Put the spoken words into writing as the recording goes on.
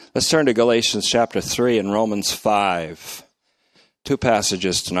Let's turn to Galatians chapter 3 and Romans 5. Two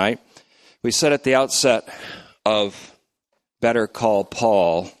passages tonight. We said at the outset of Better Call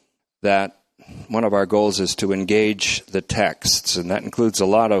Paul that one of our goals is to engage the texts, and that includes a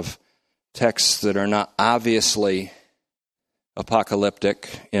lot of texts that are not obviously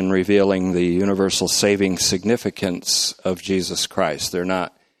apocalyptic in revealing the universal saving significance of Jesus Christ. They're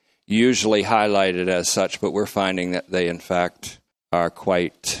not usually highlighted as such, but we're finding that they, in fact, are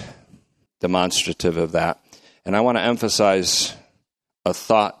quite demonstrative of that. And I want to emphasize a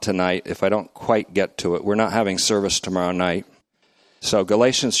thought tonight. If I don't quite get to it, we're not having service tomorrow night. So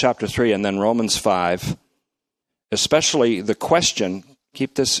Galatians chapter 3 and then Romans 5, especially the question,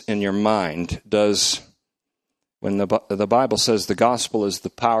 keep this in your mind, when the Bible says the gospel is the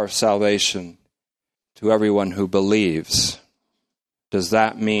power of salvation to everyone who believes, does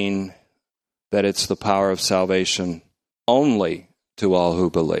that mean that it's the power of salvation only to all who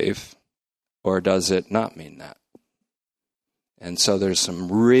believe, or does it not mean that? And so there's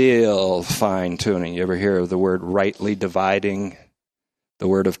some real fine-tuning. You ever hear of the word rightly dividing the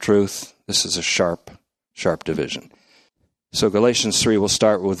word of truth? This is a sharp division. So Galatians 3, we'll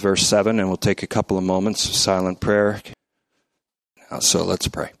start with verse 7, and we'll take a couple of moments of silent prayer. So let's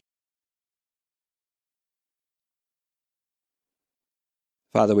pray.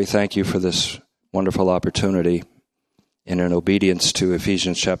 Father, we thank you for this wonderful opportunity. In an obedience to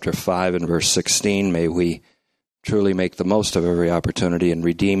Ephesians chapter 5 and verse 16, may we truly make the most of every opportunity and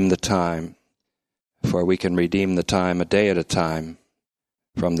redeem the time, for we can redeem the time a day at a time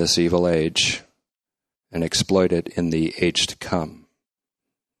from this evil age and exploit it in the age to come.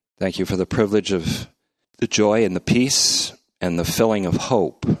 Thank you for the privilege of the joy and the peace and the filling of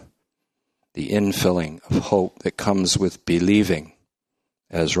hope, the infilling of hope that comes with believing,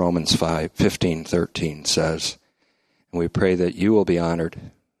 as Romans 5:15-13 says. And we pray that you will be honored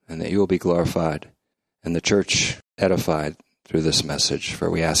and that you will be glorified and the church edified through this message. For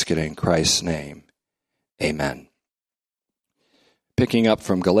we ask it in Christ's name. Amen. Picking up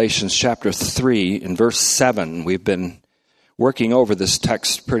from Galatians chapter 3 in verse 7, we've been working over this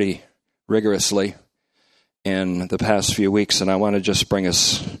text pretty rigorously in the past few weeks, and I want to just bring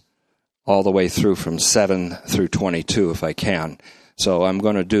us all the way through from 7 through 22 if I can. So I'm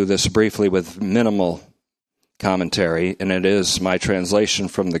going to do this briefly with minimal commentary, and it is my translation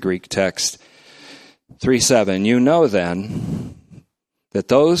from the Greek text. 3:7, you know then that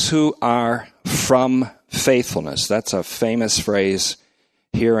those who are from faithfulness, that's a famous phrase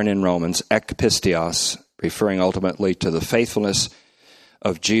here and in Romans, ekpisteos, referring ultimately to the faithfulness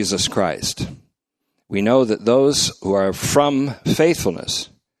of Jesus Christ. We know that those who are from faithfulness,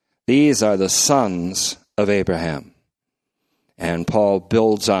 these are the sons of Abraham. And Paul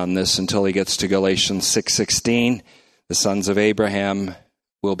builds on this until he gets to Galatians 6:16. The sons of Abraham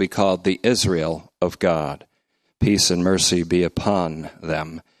will be called the Israel of God. Peace and mercy be upon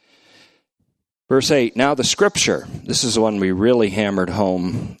them. Verse 8, now the scripture. This is the one we really hammered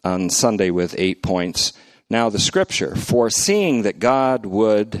home on Sunday with 8 points. Now the scripture, foreseeing that God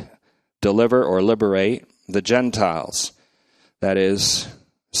would deliver or liberate the Gentiles, that is,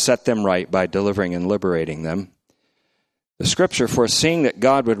 set them right by delivering and liberating them. The scripture foreseeing that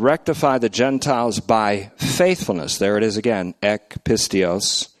God would rectify the Gentiles by faithfulness. There it is again,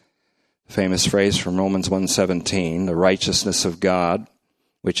 ekpisteos, famous phrase from Romans 1:17. The righteousness of God,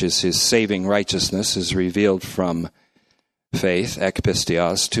 which is his saving righteousness, is revealed from faith,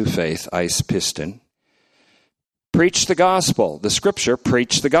 ekpisteos, to faith, eis pistin. Preach the gospel. The scripture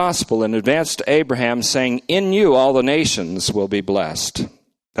preached the gospel in advance to Abraham, saying, in you all the nations will be blessed.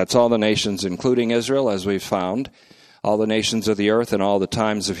 That's all the nations, including Israel, as we've found. All the nations of the earth and all the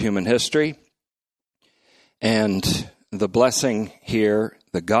times of human history. And the blessing here,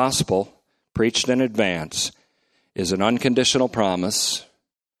 the gospel, preached in advance, is an unconditional promise,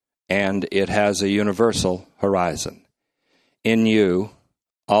 and it has a universal horizon. In you,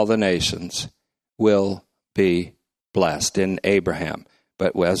 all the nations will be blessed, in Abraham.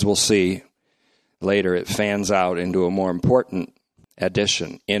 But as we'll see later, it fans out into a more important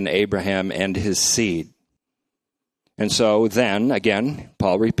addition, in Abraham and his seed. And so then, again,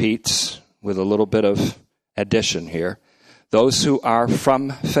 Paul repeats with a little bit of addition here. Those who are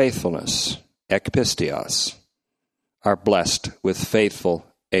from faithfulness, ekpisteos, are blessed with faithful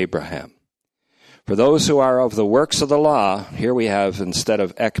Abraham. For those who are of the works of the law, here we have, instead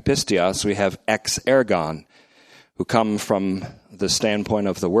of ekpisteos, we have ex ergon, who come from the standpoint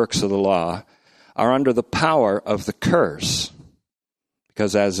of the works of the law, are under the power of the curse.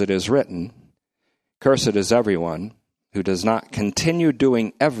 Because as it is written, cursed is everyone who does not continue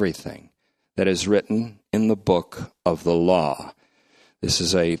doing everything that is written in the book of the law. This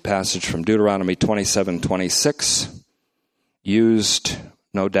is a passage from Deuteronomy 27:26, used,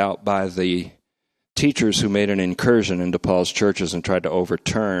 no doubt, by the teachers who made an incursion into Paul's churches and tried to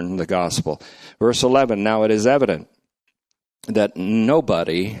overturn the gospel. Verse 11, now it is evident that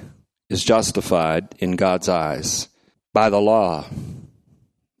nobody is justified in God's eyes by the law.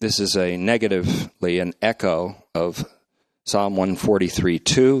 This is negatively an echo of Psalm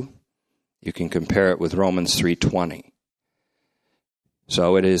 143:2. You can compare it with Romans 3:20.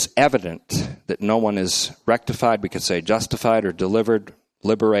 So it is evident that no one is rectified, we could say justified or delivered,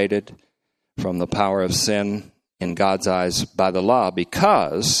 liberated from the power of sin in God's eyes by the law,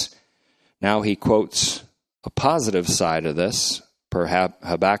 because now he quotes a positive side of this, per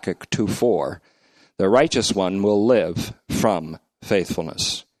Habakkuk 2:4, the righteous one will live from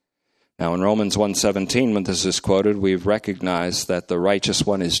faithfulness. Now in Romans 1:17, when this is quoted, we've recognized that the righteous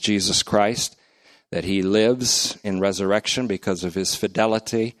one is Jesus Christ, that he lives in resurrection because of his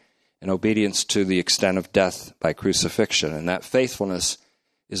fidelity and obedience to the extent of death by crucifixion. And that faithfulness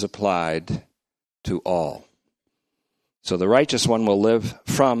is applied to all. So the righteous one will live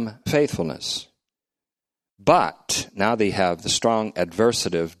from faithfulness. But, now they have the strong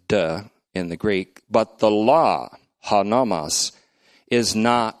adversative, de, in the Greek, but the law, hanomos, is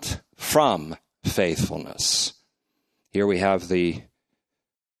not from faithfulness. Here we have the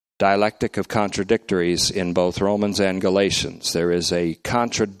dialectic of contradictories in both Romans and Galatians. There is a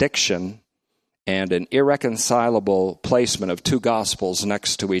contradiction and an irreconcilable placement of two gospels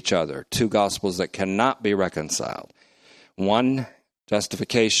next to each other, two gospels that cannot be reconciled. One,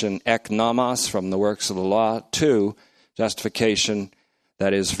 justification ek nomos, from the works of the law. Two, justification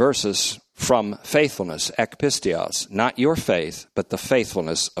that is versus from faithfulness, ek pistios, not your faith, but the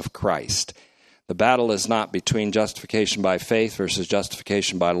faithfulness of Christ. The battle is not between justification by faith versus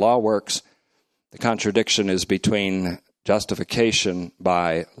justification by law works. The contradiction is between justification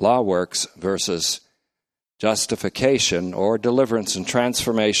by law works versus justification or deliverance and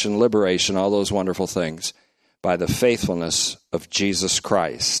transformation, liberation, all those wonderful things, by the faithfulness of Jesus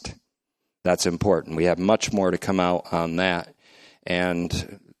Christ. That's important. We have much more to come out on that,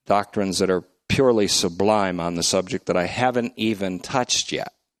 and doctrines that are purely sublime on the subject that I haven't even touched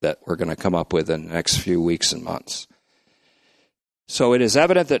yet, that we're going to come up with in the next few weeks and months. So it is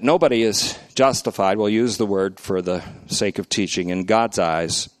evident that nobody is justified, we'll use the word for the sake of teaching, in God's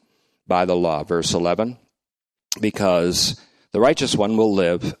eyes by the law. Verse 11, because the righteous one will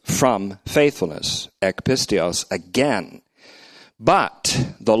live from faithfulness, ek pistios, again.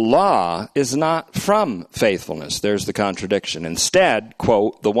 But the law is not from faithfulness. There's the contradiction. Instead,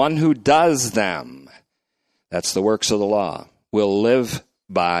 quote, the one who does them, that's the works of the law, will live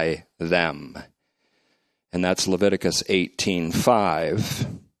by them. And that's Leviticus 18:5.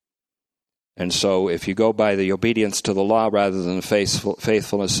 And so if you go by the obedience to the law rather than the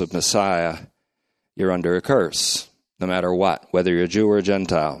faithfulness of Messiah, you're under a curse, no matter what, whether you're a Jew or a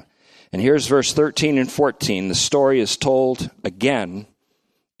Gentile. And here's verse 13 and 14. The story is told again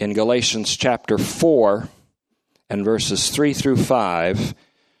in Galatians chapter 4 and verses 3 through 5,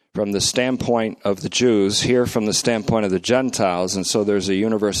 from the standpoint of the Jews, here from the standpoint of the Gentiles, and so there's a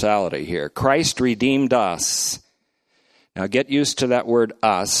universality here. Christ redeemed us. Now get used to that word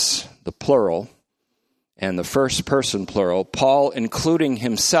us, the plural, and the first person plural, Paul including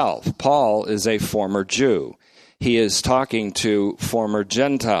himself. Paul is a former Jew. He is talking to former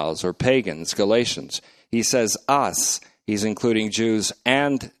Gentiles or pagans, Galatians. He says us. He's including Jews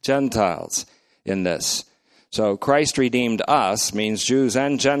and Gentiles in this. So Christ redeemed us means Jews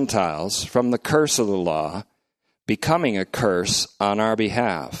and Gentiles from the curse of the law, becoming a curse on our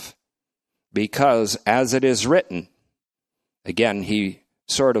behalf. Because as it is written, again, he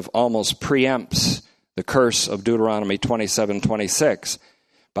sort of almost preempts the curse of Deuteronomy 27:26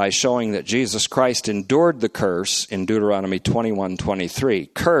 by showing that Jesus Christ endured the curse in Deuteronomy 21:23.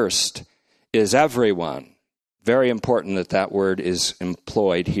 Cursed is everyone. Very important that that word is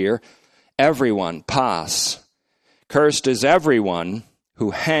employed here. Everyone, pas. Cursed is everyone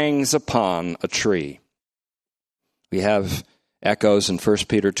who hangs upon a tree. We have echoes in 1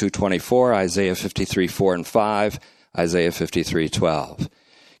 Peter 2:24, Isaiah 53:4 and 5, Isaiah 53:12.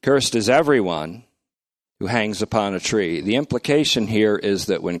 Cursed is everyone who hangs upon a tree. The implication here is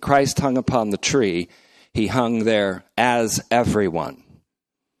that when Christ hung upon the tree, he hung there as everyone.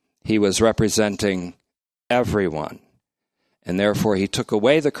 He was representing everyone. And therefore he took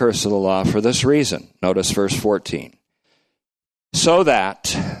away the curse of the law for this reason. Notice verse 14. So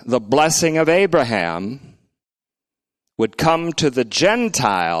that the blessing of Abraham would come to the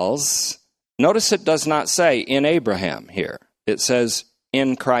Gentiles. Notice it does not say in Abraham here. It says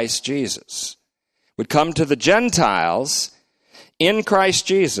in Christ Jesus. Would come to the Gentiles in Christ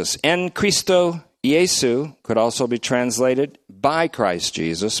Jesus. En Christo Jesu could also be translated by Christ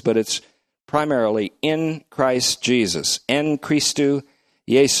Jesus, but it's primarily in Christ Jesus. En Christo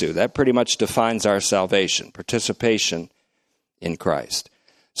Jesu. That pretty much defines our salvation, participation in Christ.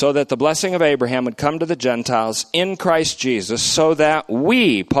 So that the blessing of Abraham would come to the Gentiles in Christ Jesus, so that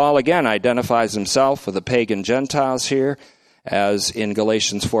we, Paul again identifies himself with the pagan Gentiles here, as in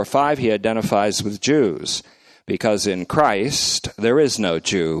Galatians 4:5 he identifies with Jews, because in Christ there is no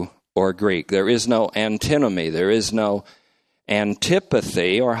Jew or Greek. There is no antinomy. There is no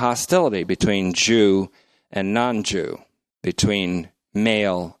antipathy or hostility between Jew and non-Jew, between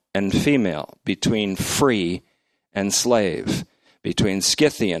male and female, between free and slave, between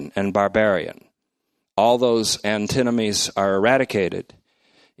Scythian and barbarian. All those antinomies are eradicated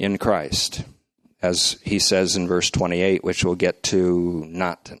in Christ, as he says in verse 28, which we'll get to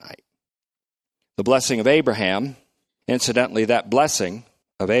not tonight. The blessing of Abraham, incidentally, that blessing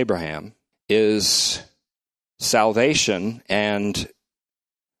of Abraham is salvation and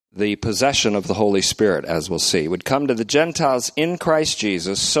the possession of the Holy Spirit, as we'll see, would come to the Gentiles in Christ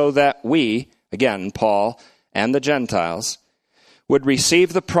Jesus, so that we, again, Paul and the Gentiles, would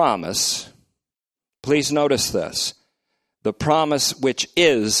receive the promise. Please notice this. The promise which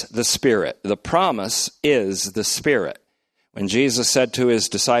is the Spirit. The promise is the Spirit. When Jesus said to his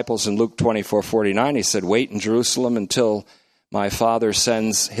disciples in Luke 24:49, he said, "Wait in Jerusalem until my Father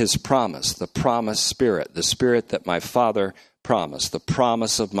sends his promise," the promised Spirit, the Spirit that my Father promised, the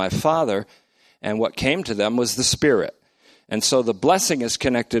promise of my Father, and what came to them was the Spirit. And so the blessing is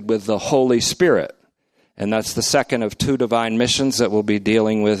connected with the Holy Spirit. And that's the second of two divine missions that we'll be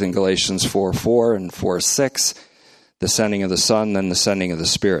dealing with in Galatians 4:4 and 4:6, the sending of the Son, then the sending of the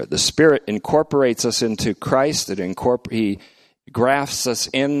Spirit. The Spirit incorporates us into Christ. He grafts us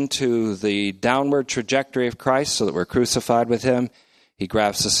into the downward trajectory of Christ so that we're crucified with him. He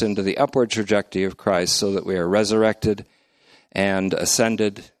grafts us into the upward trajectory of Christ so that we are resurrected and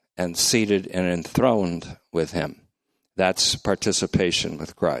ascended and seated and enthroned with him. That's participation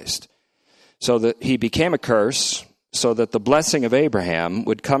with Christ. So that he became a curse, so that the blessing of Abraham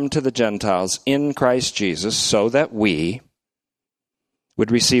would come to the Gentiles in Christ Jesus, so that we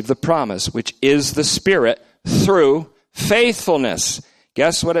would receive the promise, which is the Spirit, through faithfulness.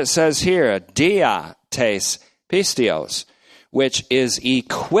 Guess what it says here? Dia tes pistios, which is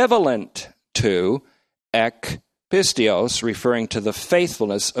equivalent to ek pistios, referring to the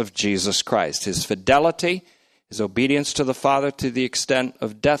faithfulness of Jesus Christ, his fidelity, his obedience to the Father to the extent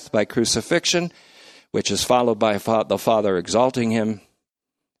of death by crucifixion, which is followed by the Father exalting him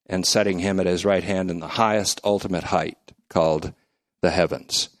and setting him at his right hand in the highest ultimate height called the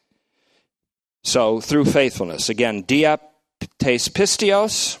heavens. So through faithfulness, again, dia tes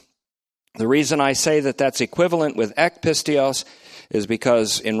pistios. The reason I say that that's equivalent with ek pistios is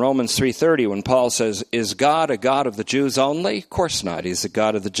because in Romans 3:30, when Paul says, "Is God a God of the Jews only?" Of course not. He's a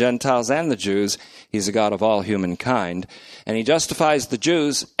God of the Gentiles and the Jews. He's a God of all humankind. And he justifies the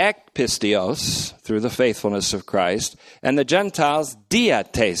Jews ek pistios, through the faithfulness of Christ, and the Gentiles dia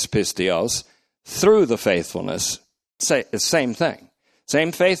tes pistios, through the faithfulness. Same thing.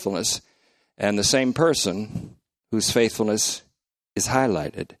 Same faithfulness, and the same person whose faithfulness is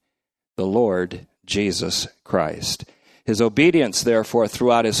highlighted, the Lord Jesus Christ. His obedience, therefore,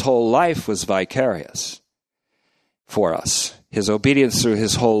 throughout his whole life was vicarious for us. His obedience through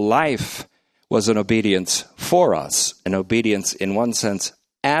his whole life was an obedience for us, an obedience in one sense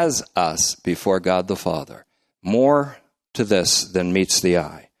as us before God the Father. More to this than meets the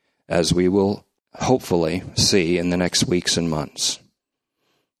eye, as we will hopefully see in the next weeks and months.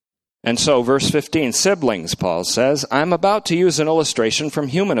 And so, verse 15, siblings, Paul says, I'm about to use an illustration from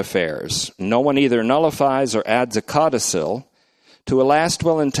human affairs. No one either nullifies or adds a codicil to a last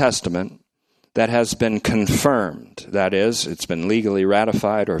will and testament that has been confirmed. That is, it's been legally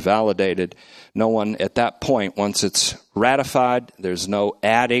ratified or validated. No one at that point, once it's ratified, there's no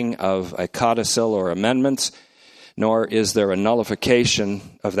adding of a codicil or amendments, nor is there a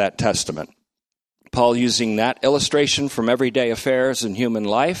nullification of that testament. Paul using that illustration from everyday affairs in human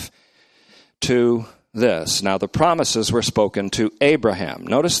life to this. Now, the promises were spoken to Abraham.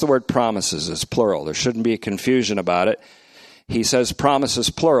 Notice the word promises is plural. There shouldn't be a confusion about it. He says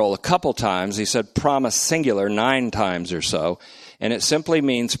promises plural a couple times. He said promise singular 9 times or so. And it simply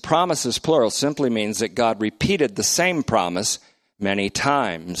means, promises plural simply means that God repeated the same promise many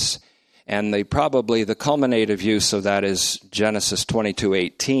times. And probably the culminative use of that is Genesis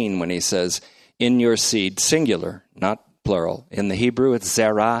 22:18, when he says, in your seed, singular, not plural. In the Hebrew, it's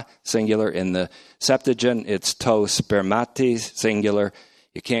zerah, singular. In the Septuagint, it's to spermati, singular.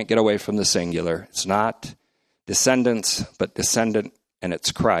 You can't get away from the singular. It's not descendants, but descendant, and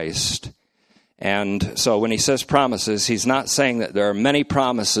it's Christ. And so when he says promises, he's not saying that there are many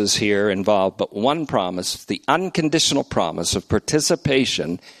promises here involved, but one promise, the unconditional promise of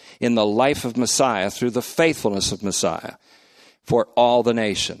participation in the life of Messiah through the faithfulness of Messiah for all the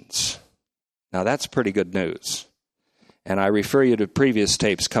nations. Now that's pretty good news. And I refer you to previous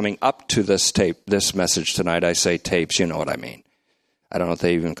tapes coming up to this message tonight. I say tapes, you know what I mean. I don't know if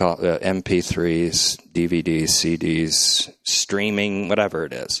they even call it MP3s, DVDs, CDs, streaming, whatever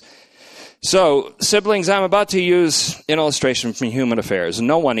it is. So, siblings, I'm about to use an illustration from human affairs.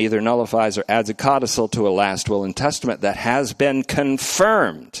 No one either nullifies or adds a codicil to a last will and testament that has been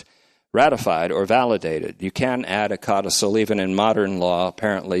confirmed, ratified, or validated. You can add a codicil, even in modern law,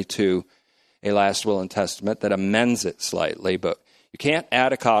 apparently, to a last will and testament that amends it slightly, but you can't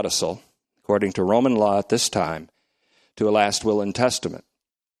add a codicil, according to Roman law at this time, to a last will and testament.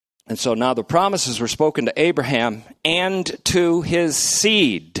 And so now the promises were spoken to Abraham and to his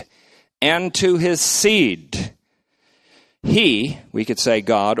seed. And to his seed. He, we could say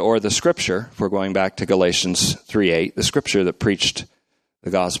God, or the Scripture, if we're going back to Galatians 3:8, the Scripture that preached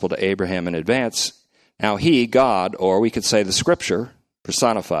the gospel to Abraham in advance. Now he, God, or we could say the Scripture,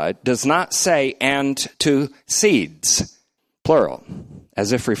 personified, does not say and to seeds, plural,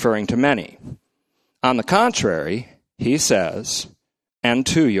 as if referring to many. On the contrary, he says, and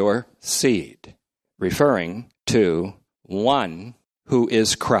to your seed, referring to one who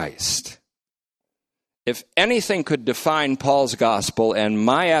is Christ. If anything could define Paul's gospel and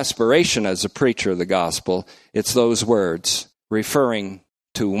my aspiration as a preacher of the gospel, it's those words, referring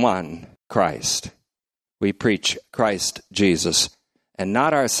to one Christ. We preach Christ Jesus and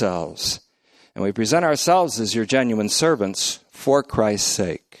not ourselves. And we present ourselves as your genuine servants for Christ's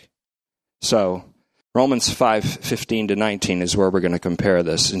sake. So, Romans 5:15-19 is where we're going to compare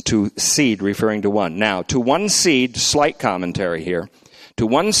this. And to seed referring to one. Now, to one seed, slight commentary here. To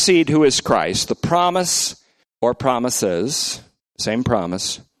one seed who is Christ, the promise or promises, same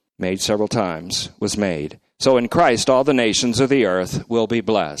promise, made several times, was made. So in Christ, all the nations of the earth will be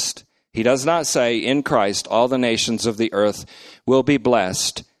blessed. He does not say, in Christ, all the nations of the earth will be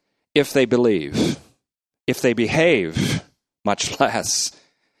blessed if they believe, if they behave, much less.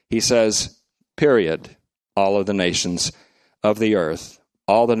 He says, period, all of the nations of the earth,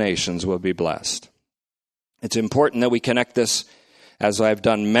 all the nations will be blessed. It's important that we connect this, as I've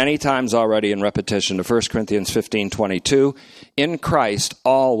done many times already in repetition, to 1 Corinthians 15:22. In Christ,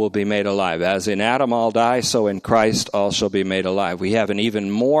 all will be made alive. As in Adam all die, so in Christ all shall be made alive. We have an even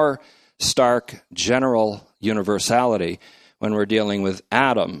more stark general universality when we're dealing with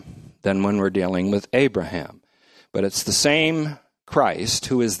Adam than when we're dealing with Abraham. But it's the same Christ,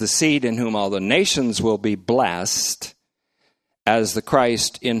 who is the seed in whom all the nations will be blessed, as the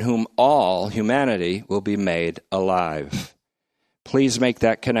Christ in whom all humanity will be made alive. Please make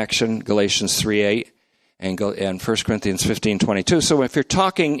that connection, Galatians 3:8 and 1 Corinthians 15:22. So if you're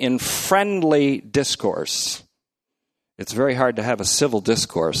talking in friendly discourse, it's very hard to have a civil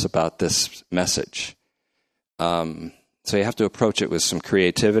discourse about this message. So you have to approach it with some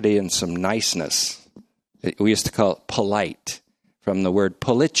creativity and some niceness. We used to call it polite, from the word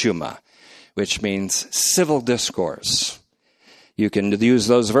polituma, which means civil discourse. You can use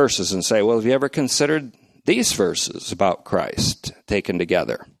those verses and say, well, have you ever considered these verses about Christ taken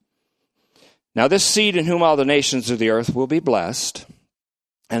together? Now this seed in whom all the nations of the earth will be blessed,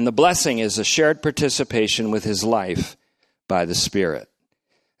 and the blessing is a shared participation with his life by the Spirit.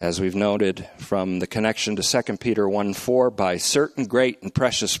 As we've noted from the connection to 2 Peter 1:4, by certain great and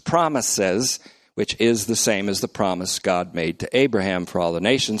precious promises, which is the same as the promise God made to Abraham for all the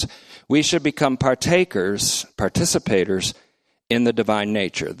nations, we should become participators in the divine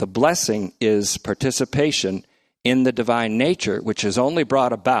nature. The blessing is participation in the divine nature, which is only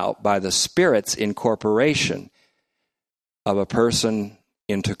brought about by the Spirit's incorporation of a person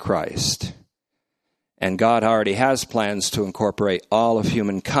into Christ. And God already has plans to incorporate all of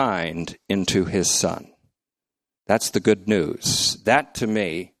humankind into his Son. That's the good news. That, to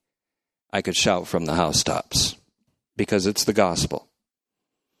me, I could shout from the housetops, because it's the gospel.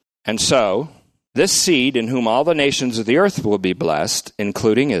 And so, this seed in whom all the nations of the earth will be blessed,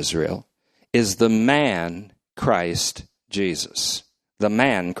 including Israel, is the man Christ Jesus. The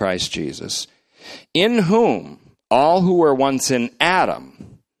man Christ Jesus, in whom all who were once in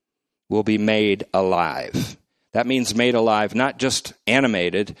Adam will be made alive. That means made alive, not just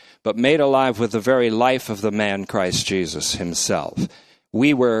animated, but made alive with the very life of the man Christ Jesus himself.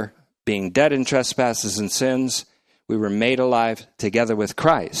 We were being dead in trespasses and sins. We were made alive together with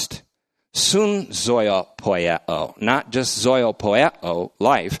Christ. Soon zoio poieo, not just zoio poieo,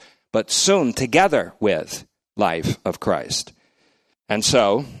 life, but soon together with life of Christ. And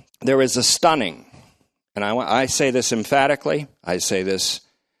so there is a stunning, and I say this emphatically, I say this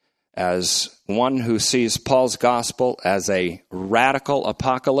as one who sees Paul's gospel as a radical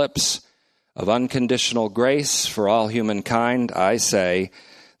apocalypse of unconditional grace for all humankind. I say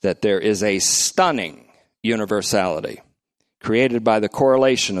that there is a stunning universality created by the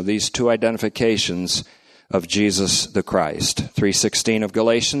correlation of these two identifications of Jesus the Christ. 3:16 of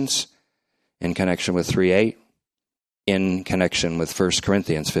Galatians in connection with 3:8, in connection with 1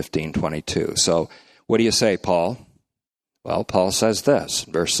 Corinthians 15:22. So what do you say, Paul? Well, Paul says this,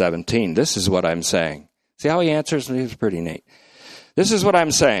 verse 17, this is what I'm saying. See how he answers? It's pretty neat. This is what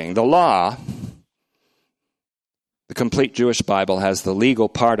I'm saying. The law, the complete Jewish Bible, has the legal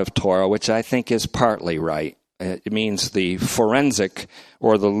part of Torah, which I think is partly right. It means the forensic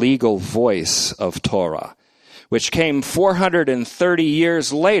or the legal voice of Torah, which came 430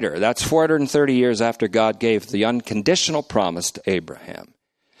 years later. That's 430 years after God gave the unconditional promise to Abraham.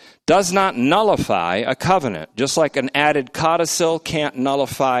 Does not nullify a covenant, just like an added codicil can't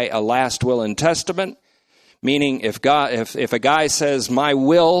nullify a last will and testament. Meaning, if a guy says, my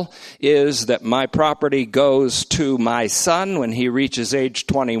will is that my property goes to my son when he reaches age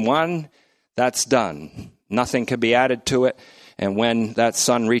 21, that's done. Nothing can be added to it. And when that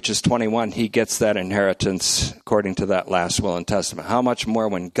son reaches 21, he gets that inheritance according to that last will and testament. How much more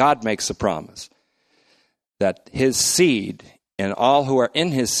when God makes a promise that his seed and all who are in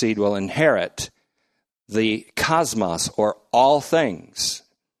his seed will inherit the cosmos, or all things,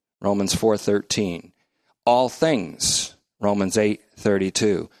 Romans 4:13. All things, Romans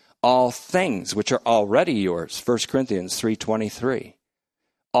 8:32. All things which are already yours, 1 Corinthians 3:23.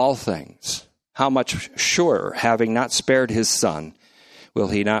 All things. How much surer, having not spared his son, will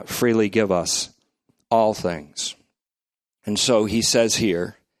he not freely give us all things? And so he says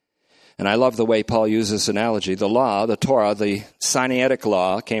here, and I love the way Paul uses this analogy, the law, the Torah, the Sinaitic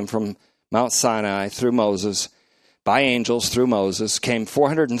law, came from Mount Sinai through Moses, by angels through Moses, came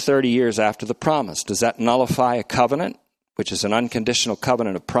 430 years after the promise. Does that nullify a covenant, which is an unconditional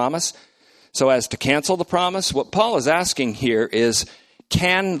covenant of promise, so as to cancel the promise? What Paul is asking here is,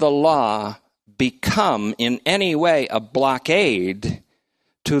 can the law become in any way a blockade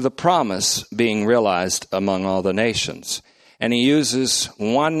to the promise being realized among all the nations? And he uses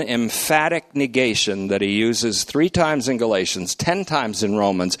one emphatic negation that he uses 3 times in Galatians, 10 times in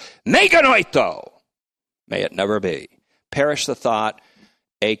Romans, meganoito. May it never be. Perish the thought,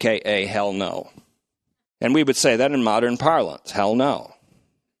 a.k.a. hell no. And we would say that in modern parlance, hell no.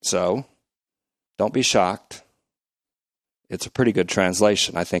 So, don't be shocked. It's a pretty good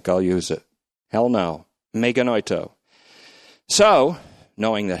translation. I think I'll use it. Hell no. Meganoito. So,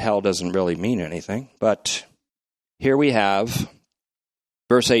 knowing that hell doesn't really mean anything, but here we have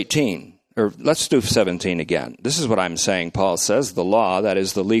verse 18, or let's do 17 again. This is what I'm saying. Paul says, the law, that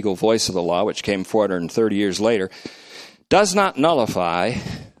is the legal voice of the law, which came 430 years later, does not nullify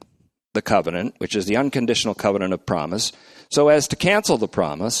the covenant, which is the unconditional covenant of promise, so as to cancel the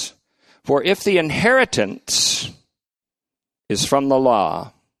promise. For if the inheritance is from the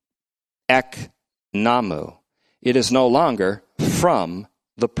law, ek namu, it is no longer from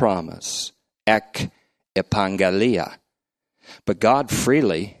the promise, ek epangelia. But God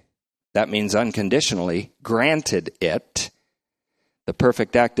freely, that means unconditionally, granted it. The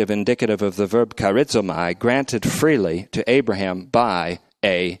perfect active indicative of the verb charizomai, granted freely to Abraham by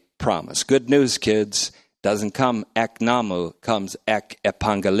a promise. Good news, kids. Doesn't come ek namu, comes ek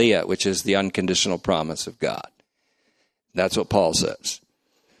epangelia, which is the unconditional promise of God. That's what Paul says.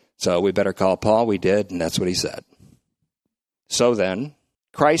 So we better call Paul. We did, and that's what he said. So then,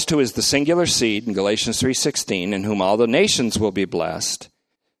 Christ, who is the singular seed in Galatians 3:16, in whom all the nations will be blessed,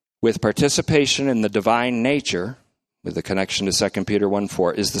 with participation in the divine nature, with the connection to 2 Peter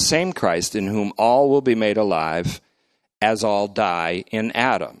 1:4, is the same Christ in whom all will be made alive as all die in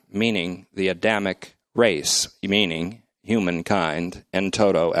Adam, meaning the Adamic race, meaning humankind, en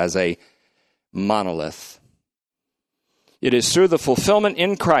toto, as a monolith. It is through the fulfillment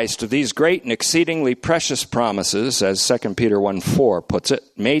in Christ of these great and exceedingly precious promises, as 2 Peter 1:4 puts it,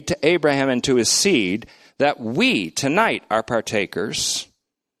 made to Abraham and to his seed, that we tonight are partakers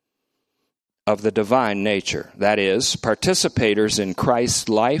of the divine nature. That is, participators in Christ's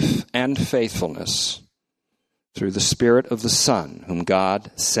life and faithfulness through the Spirit of the Son, whom God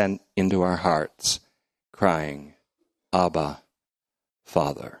sent into our hearts, crying, Abba,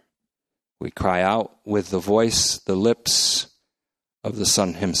 Father. We cry out with the voice, the lips of the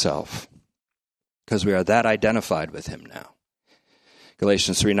Son himself, because we are that identified with him now.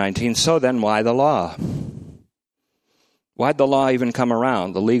 Galatians 3:19, so then why the law? Why'd the law even come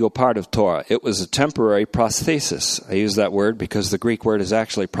around, the legal part of Torah? It was a temporary prosthesis. I use that word because the Greek word is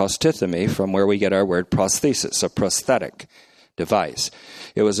actually prostithemi, from where we get our word prosthesis, a prosthetic device.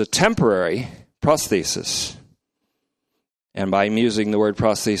 It was a temporary prosthesis. And by using the word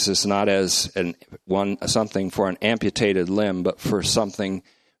prosthesis not as something for an amputated limb, but for something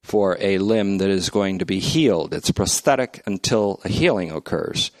for a limb that is going to be healed. It's prosthetic until a healing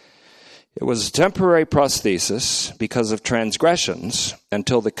occurs. It was a temporary prosthesis because of transgressions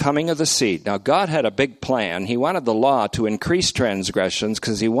until the coming of the seed. Now, God had a big plan. He wanted the law to increase transgressions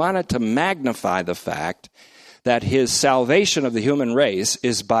because he wanted to magnify the fact that his salvation of the human race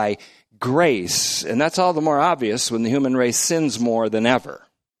is by grace. And that's all the more obvious when the human race sins more than ever.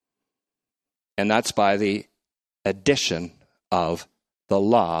 And that's by the addition of the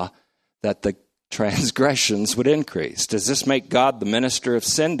law that the transgressions would increase. Does this make God the minister of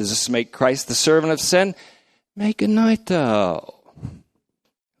sin? Does this make Christ the servant of sin? Meganoito.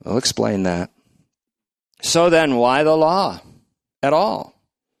 We'll explain that. So then, why the law at all?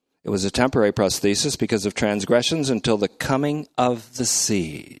 It was a temporary prosthesis because of transgressions until the coming of the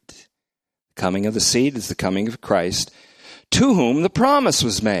seed. The coming of the seed is the coming of Christ, to whom the promise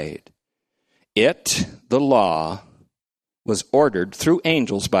was made. It, the law, was ordered through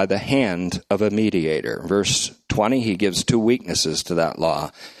angels by the hand of a mediator. Verse 20, he gives two weaknesses to that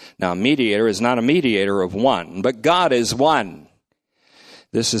law. Now, a mediator is not a mediator of one, but God is one.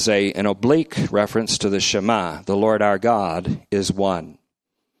 This is an oblique reference to the Shema. The Lord our God is one.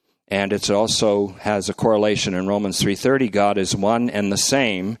 And it also has a correlation in Romans 3:30. God is one and the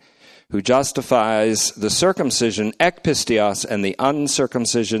same, who justifies the circumcision ek pistios and the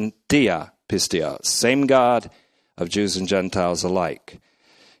uncircumcision dia pistios. Same God of Jews and Gentiles alike.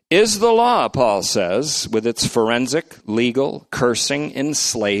 Is the law, Paul says, with its forensic, legal, cursing,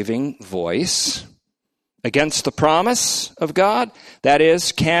 enslaving voice, against the promise of God? That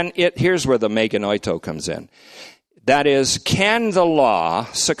is, here's where the meganoito comes in. That is, can the law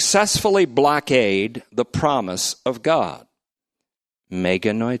successfully blockade the promise of God?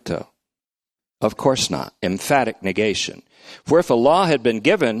 Meganoito. Of course not. Emphatic negation. For if a law had been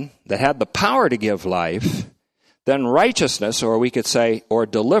given that had the power to give life, then righteousness, or we could say, or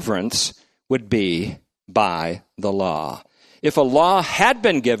deliverance, would be by the law. If a law had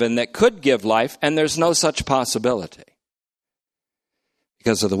been given that could give life, and there's no such possibility,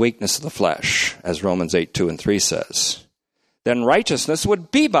 because of the weakness of the flesh, as Romans 8:2 and 3 says, then righteousness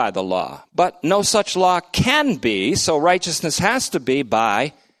would be by the law. But no such law can be, so righteousness has to be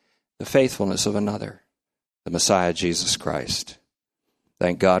by the faithfulness of another, the Messiah, Jesus Christ.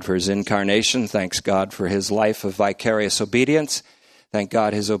 Thank God for his incarnation. Thanks God for his life of vicarious obedience. Thank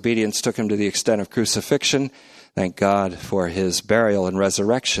God his obedience took him to the extent of crucifixion. Thank God for his burial and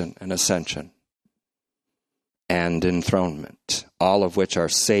resurrection and ascension and enthronement, all of which are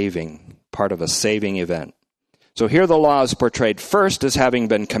part of a saving event. So here the law is portrayed first as having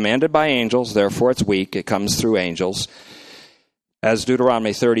been commanded by angels, therefore it's weak, it comes through angels. As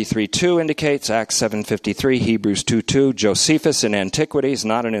Deuteronomy 33:2 indicates, Acts 7:53, Hebrews 2:2, Josephus in Antiquities,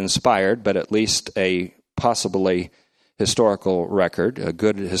 not an inspired, but at least a possibly historical record, a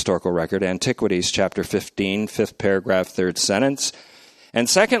good historical record, Antiquities chapter 15, 5th paragraph, 3rd sentence. And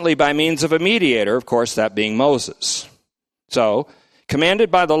secondly, by means of a mediator, of course, that being Moses. So,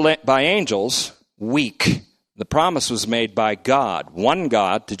 commanded by angels, weak. The promise was made by God, one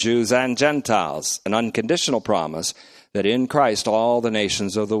God to Jews and Gentiles, an unconditional promise that in Christ all the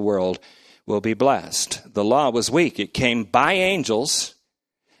nations of the world will be blessed. The law was weak. It came by angels,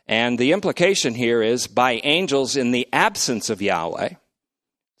 and the implication here is by angels in the absence of Yahweh,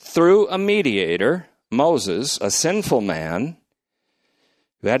 through a mediator, Moses, a sinful man,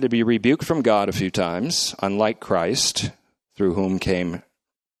 who had to be rebuked from God a few times, unlike Christ, through whom came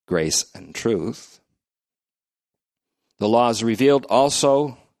grace and truth. The law is revealed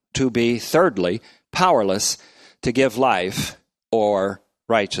also to be, thirdly, powerless to give life or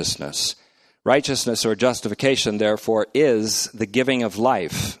righteousness. Righteousness or justification, therefore, is the giving of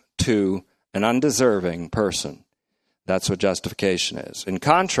life to an undeserving person. That's what justification is. In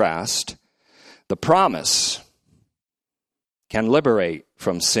contrast, the promise can liberate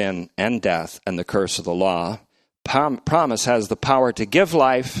from sin and death and the curse of the law. Promise has the power to give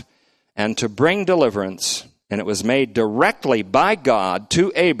life and to bring deliverance, and it was made directly by God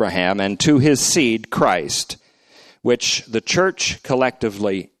to Abraham and to his seed, Christ, which the church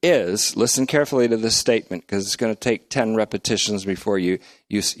collectively is. Listen carefully to this statement, because it's going to take 10 repetitions before you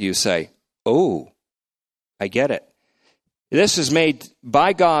say, oh, I get it. This is made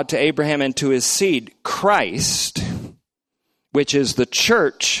by God to Abraham and to his seed, Christ, which is the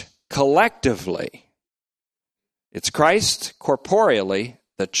church collectively. It's Christ corporeally,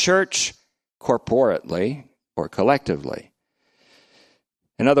 the church corporately or collectively.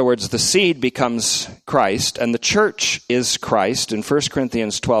 In other words, the seed becomes Christ, and the church is Christ in 1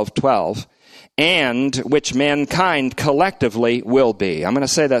 Corinthians 12:12, and which mankind collectively will be. I'm going to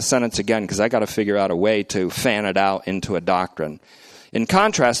say that sentence again because I got to figure out a way to fan it out into a doctrine. In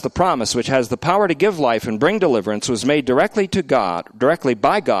contrast, the promise, which has the power to give life and bring deliverance, was made directly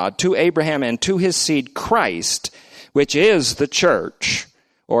by God, to Abraham and to his seed, Christ, which is the church,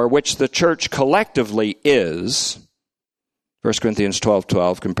 or which the church collectively is. 1 Corinthians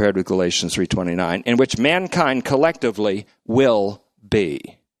 12:12 compared with Galatians 3:29, in which mankind collectively will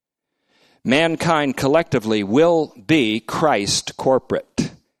be. Mankind collectively will be Christ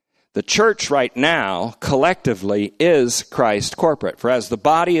corporate. The church right now collectively is Christ corporate. For as the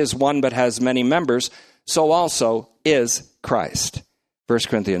body is one but has many members, so also is Christ. 1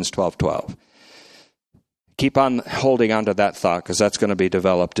 Corinthians 12:12. Keep on holding on to that thought because that's going to be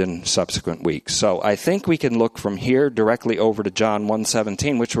developed in subsequent weeks. So I think we can look from here directly over to John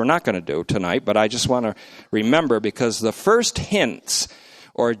 1:17, which we're not going to do tonight, but I just want to remember because the first hints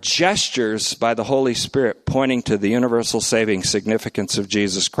or gestures by the Holy Spirit pointing to the universal saving significance of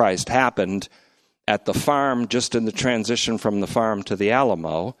Jesus Christ happened at the farm, just in the transition from the farm to the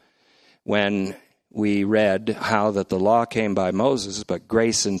Alamo, when we read how that the law came by Moses, but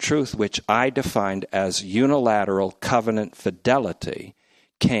grace and truth, which I defined as unilateral covenant fidelity,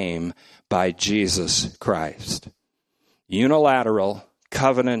 came by Jesus Christ. Unilateral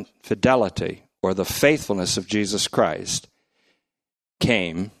covenant fidelity, or the faithfulness of Jesus Christ,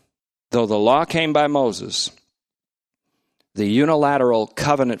 came, though the law came by Moses, the unilateral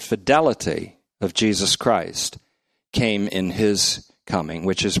covenant fidelity of Jesus Christ came in his coming,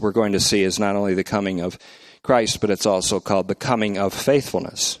 which is we're going to see is not only the coming of Christ, but it's also called the coming of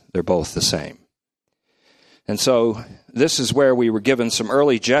faithfulness. They're both the same. And so this is where we were given some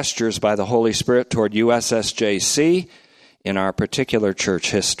early gestures by the Holy Spirit toward USSJC in our particular church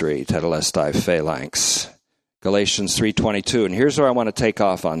history, Tetelestai Phalanx. Galatians 3:22. And here's where I want to take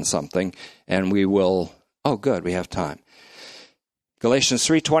off on something, and we will, oh good, we have time. Galatians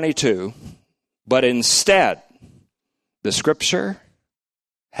 3:22, but instead, the Scripture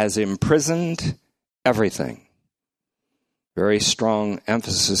has imprisoned everything. Very strong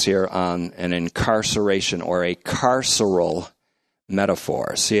emphasis here on an incarceration or a carceral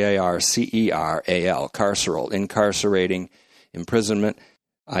metaphor. C-A-R-C-E-R-A-L, carceral, incarcerating, imprisonment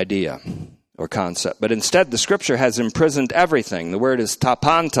idea or concept. But instead, the Scripture has imprisoned everything. The word is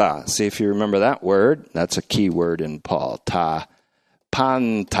tapanta. See if you remember that word. That's a key word in Paul.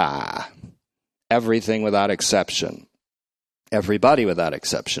 Tapanta. Everything without exception. Everybody without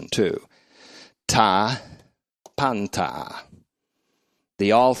exception, too. Ta, panta.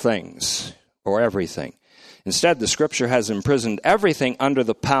 The all things, or everything. Instead, the Scripture has imprisoned everything under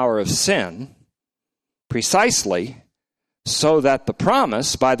the power of sin, precisely so that the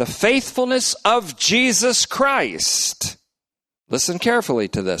promise, by the faithfulness of Jesus Christ, listen carefully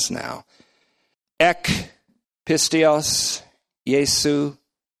to this now, ek pistios Jesu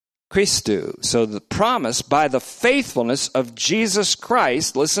Christu. So the promise, by the faithfulness of Jesus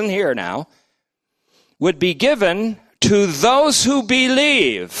Christ, listen here now, would be given to those who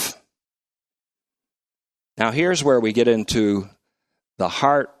believe. Now here's where we get into the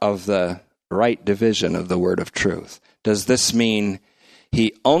heart of the right division of the word of truth. Does this mean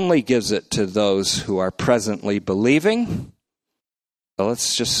he only gives it to those who are presently believing? Well,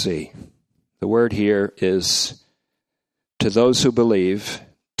 let's just see. The word here is to those who believe.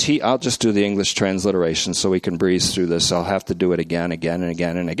 I'll just do the English transliteration so we can breeze through this. I'll have to do it again,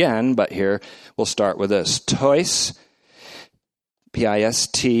 and again. But here, we'll start with this. Tois,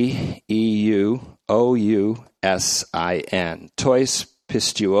 P-I-S-T-E-U-O-U-S-I-N. Tois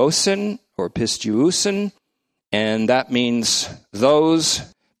pistuosin, or pistuusin, and that means those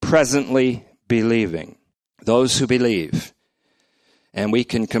presently believing. Those who believe. And we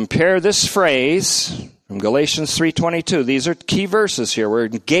can compare this phrase from Galatians 3:22. These are key verses here. We're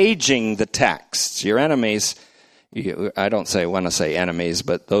engaging the texts. Your enemies, I don't want to say enemies,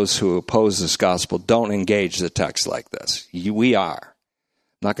 but those who oppose this gospel don't engage the text like this. We are.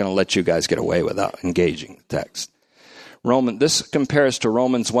 I'm not going to let you guys get away without engaging the text. This compares to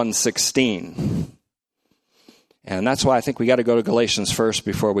Romans 1:16. And that's why I think we got to go to Galatians first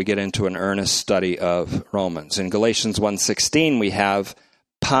before we get into an earnest study of Romans. In Galatians 1:16 we have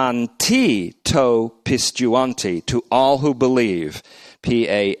panti to pistuanti, to all who believe.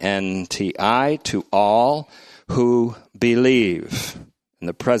 P-A-N-T-I, to all who believe. And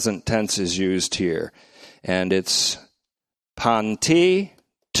the present tense is used here. And it's panti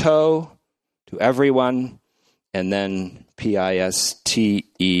to everyone, and then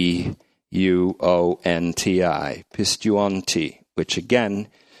Pistuonti, pistuonti, which again,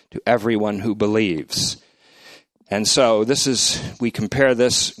 to everyone who believes. And so we compare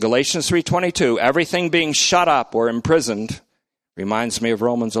this, Galatians 3:22, everything being shut up or imprisoned, reminds me of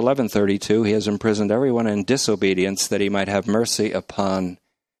Romans 11:32. He has imprisoned everyone in disobedience that he might have mercy upon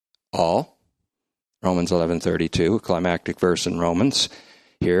all. Romans 11:32, a climactic verse in Romans.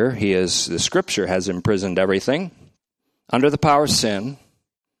 Here, the Scripture has imprisoned everything under the power of sin.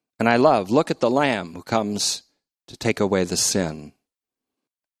 And look at the Lamb who comes to take away the sin,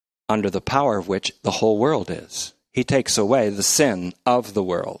 under the power of which the whole world is. He takes away the sin of the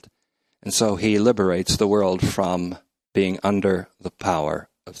world. And so he liberates the world from being under the power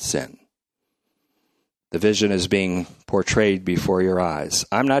of sin. The vision is being portrayed before your eyes.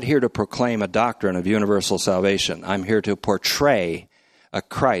 I'm not here to proclaim a doctrine of universal salvation. I'm here to portray a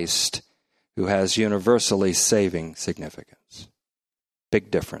Christ who has universally saving significance.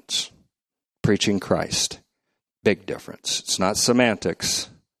 Big difference. Preaching Christ. Big difference. It's not semantics.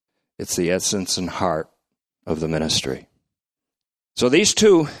 It's the essence and heart of the ministry. So these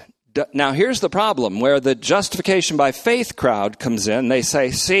two, now here's the problem where the justification by faith crowd comes in. They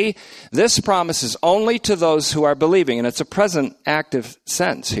say, see, this promise is only to those who are believing. And it's a present active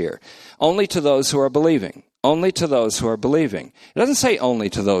sense here. Only to those who are believing. Only to those who are believing. It doesn't say only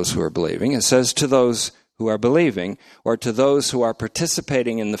to those who are believing. It says to those who are believing, or to those who are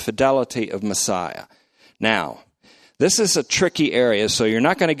participating in the fidelity of Messiah. Now, this is a tricky area, so you're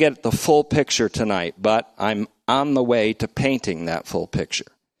not going to get the full picture tonight, but I'm on the way to painting that full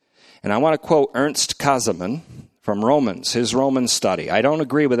picture. And I want to quote Ernst Kazerman from Romans, his Roman study. I don't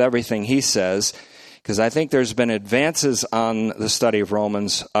agree with everything he says, because I think there's been advances on the study of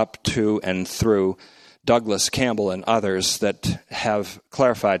Romans up to and through Douglas Campbell and others that have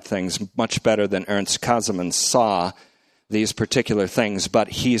clarified things much better than Ernst Kazerman saw these particular things. But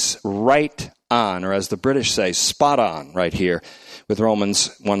he's right on, or as the British say, spot on right here with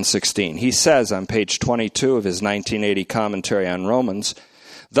Romans 1:16. He says on page 22 of his 1980 commentary on Romans,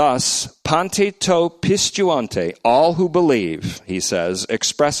 thus, Panti to pistuonte, all who believe, he says,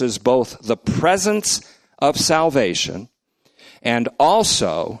 expresses both the presence of salvation and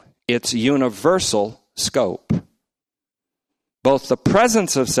also its universal scope. Both the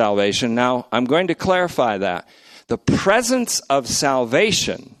presence of salvation, now I'm going to clarify that. The presence of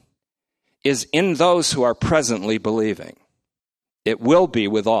salvation is in those who are presently believing. It will be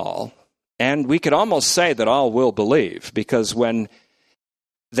with all. And we could almost say that all will believe, because when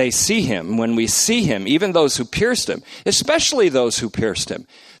they see him, when we see him, even those who pierced him, especially those who pierced him,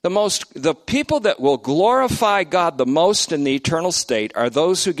 the people that will glorify God the most in the eternal state are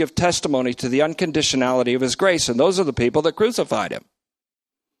those who give testimony to the unconditionality of his grace, and those are the people that crucified him.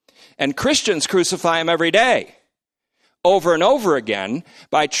 And Christians crucify him every day, over and over again,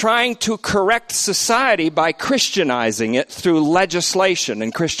 by trying to correct society by Christianizing it through legislation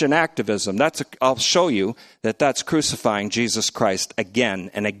and Christian activism. I'll show you that that's crucifying Jesus Christ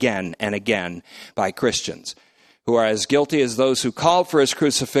again and again and again by Christians, who are as guilty as those who called for his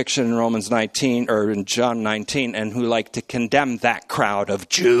crucifixion in Romans 19 or in John 19, and who like to condemn that crowd of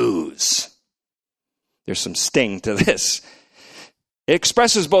Jews. There's some sting to this. It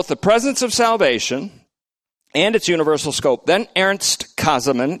expresses both the presence of salvation and its universal scope. Then Ernst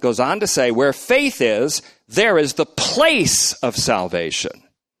Kazerman goes on to say, where faith is, there is the place of salvation.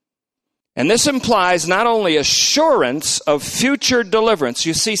 And this implies not only assurance of future deliverance.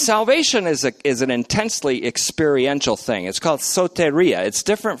 You see, salvation is an intensely experiential thing. It's called soteria. It's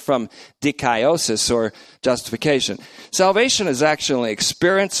different from dikaiosis or justification. Salvation is actually an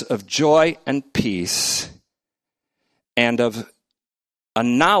experience of joy and peace and of a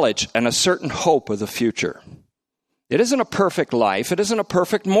knowledge and a certain hope of the future. It isn't a perfect life. It isn't a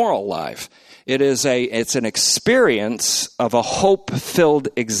perfect moral life. It's an experience of a hope-filled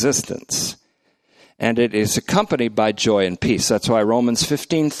existence. And it is accompanied by joy and peace. That's why Romans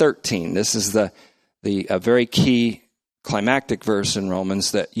 15:13, this is a very key climactic verse in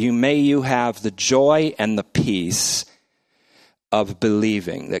Romans, that you have the joy and the peace of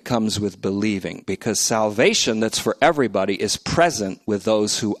believing, that comes with believing. Because salvation that's for everybody is present with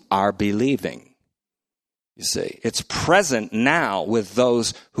those who are believing. You see, it's present now with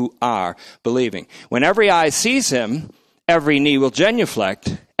those who are believing. When every eye sees him, every knee will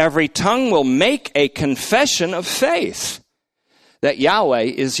genuflect, every tongue will make a confession of faith that Yahweh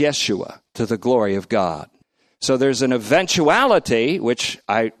is Yeshua, to the glory of God. So there's an eventuality, which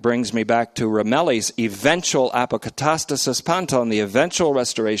brings me back to Ramelli's eventual apokatastasis panton, the eventual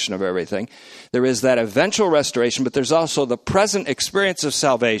restoration of everything. There is that eventual restoration, but there's also the present experience of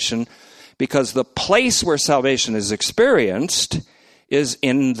salvation, because the place where salvation is experienced is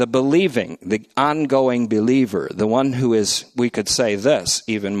in the believing, the ongoing believer, the one who is, we could say this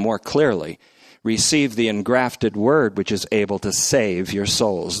even more clearly, receive the engrafted word which is able to save your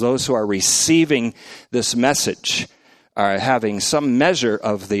souls. Those who are receiving this message are having some measure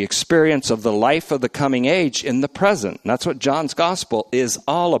of the experience of the life of the coming age in the present. And that's what John's gospel is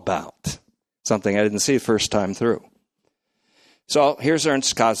all about. Something I didn't see the first time through. So here's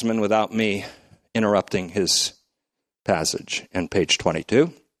Ernst Kazman without me interrupting his passage in page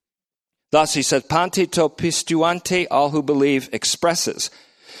 22. Thus he said, Panti to pistuante, all who believe, expresses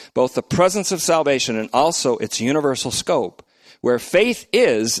both the presence of salvation and also its universal scope. Where faith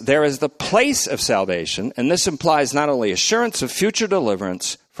is, there is the place of salvation, and this implies not only assurance of future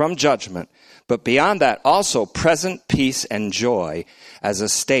deliverance from judgment, but beyond that also present peace and joy as a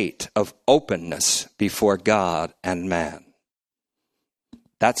state of openness before God and man.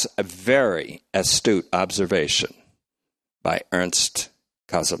 That's a very astute observation by Ernst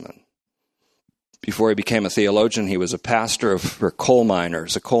Kazman. Before he became a theologian, he was a pastor for coal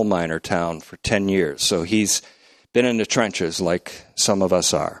miners, a coal miner town for 10 years. So he's been in the trenches like some of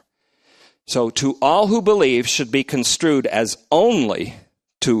us are. So to all who believe should be construed as only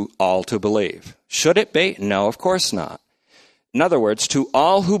to all to believe. Should it be? No, of course not. In other words, to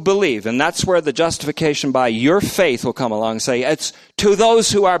all who believe, and that's where the justification by your faith will come along and say, it's to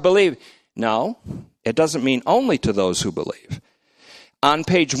those who are believing. No, it doesn't mean only to those who believe. On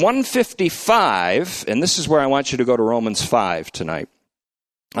page 155, and this is where I want you to go to Romans 5 tonight.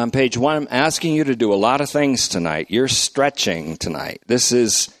 On page 1, I'm asking you to do a lot of things tonight. You're stretching tonight. This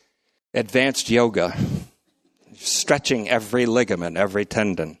is advanced yoga. Stretching every ligament, every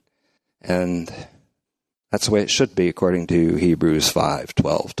tendon. And that's the way it should be according to Hebrews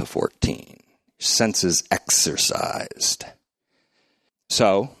 5:12 to 14. Senses exercised.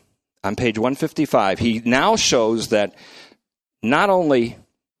 So, on page 155, he now shows that not only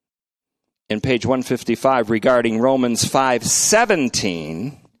in page 155 regarding Romans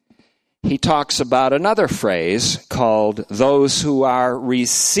 5:17, he talks about another phrase called those who are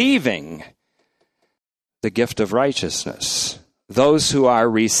receiving the gift of righteousness. Those who are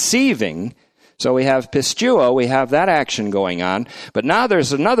receiving. So we have pistuo, we have that action going on. But now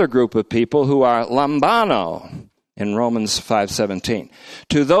there's another group of people who are lambano in Romans 5:17.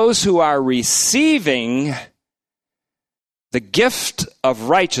 To those who are receiving the gift of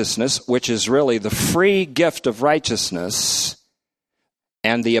righteousness, which is really the free gift of righteousness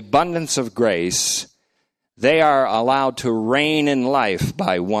and the abundance of grace, they are allowed to reign in life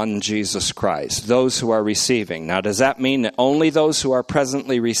by one Jesus Christ, those who are receiving. Now, does that mean that only those who are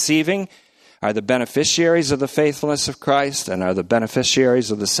presently receiving are the beneficiaries of the faithfulness of Christ and are the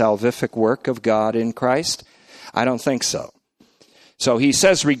beneficiaries of the salvific work of God in Christ? I don't think so. So he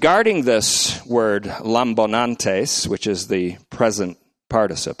says regarding this word lambonantes, which is the present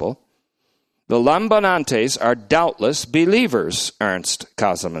participle, the lambonantes are doubtless believers, Ernst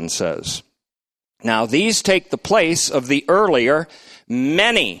Kazman says. Now these take the place of the earlier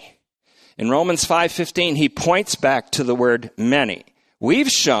many. In Romans 5:15, he points back to the word many. We've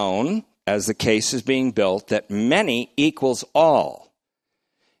shown, as the case is being built, that many equals all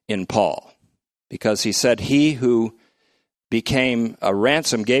in Paul, because he said he who became a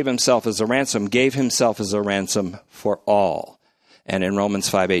ransom, gave himself as a ransom for all. And in Romans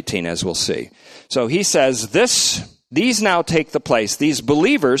 5:18, as we'll see. So he says these now take the place, these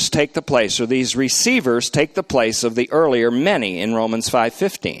believers take the place, or these receivers take the place of the earlier many in Romans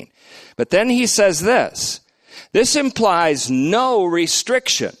 5:15. But then he says this implies no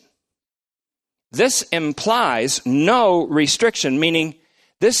restriction. This implies no restriction, meaning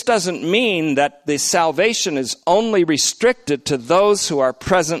this doesn't mean that the salvation is only restricted to those who are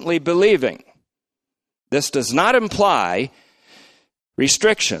presently believing. This does not imply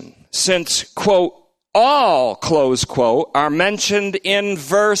restriction, since, quote, all, close quote, are mentioned in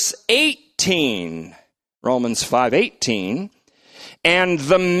verse 18, Romans 5:18, and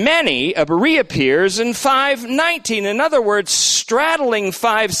the many reappears in 5:19. In other words, straddling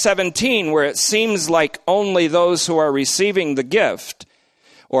 5:17, where it seems like only those who are receiving the gift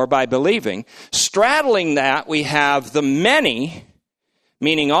or by believing, straddling that we have the many,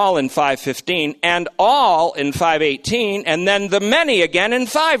 meaning all in 5:15, and all in 5:18, and then the many again in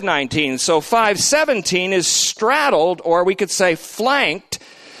 5:19. So 5:17 is straddled, or we could say flanked,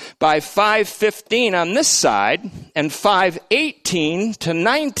 by 5:15 on this side, and 5:18 to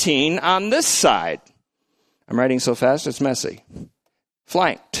 19 on this side. I'm writing so fast, it's messy.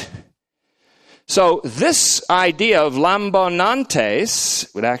 Flanked. So this idea of lambonantes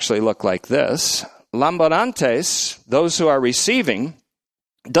would actually look like this. Lambonantes, those who are receiving,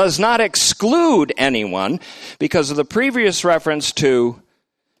 does not exclude anyone because of the previous reference to,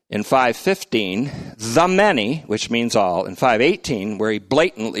 in 5:15, the many, which means all, in 5:18, where he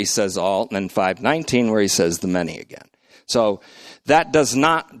blatantly says all, and then 5:19, where he says the many again. So that does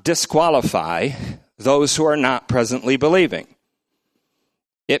not disqualify those who are not presently believing.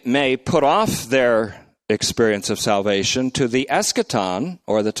 It may put off their experience of salvation to the eschaton,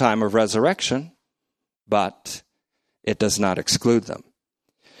 or the time of resurrection, but it does not exclude them.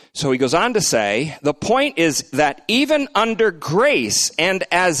 So he goes on to say, the point is that even under grace and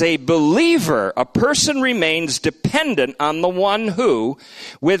as a believer, a person remains dependent on the one who,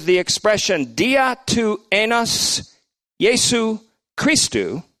 with the expression dia tu enos Jesu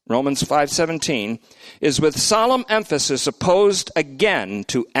Christou, Romans 5:17, is with solemn emphasis opposed again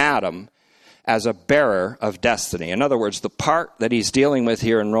to Adam as a bearer of destiny. In other words, the part that he's dealing with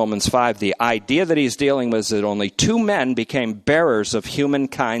here in Romans 5, the idea that he's dealing with is that only two men became bearers of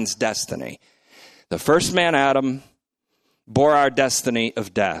humankind's destiny. The first man, Adam, bore our destiny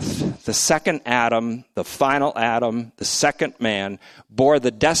of death. The second Adam, the final Adam, the second man, bore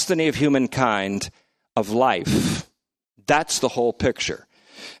the destiny of humankind of life. That's the whole picture.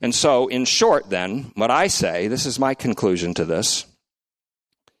 And so, in short then, what I say, this is my conclusion to this,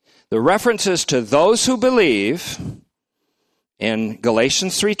 the references to those who believe in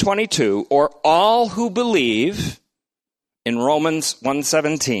Galatians 3:22, or all who believe in Romans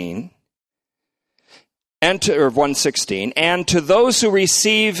 1:17, or 1:16, and to those who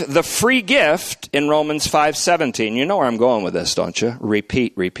receive the free gift in Romans 5:17. You know where I'm going with this, don't you?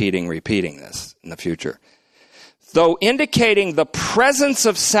 Repeating this in the future. Though indicating the presence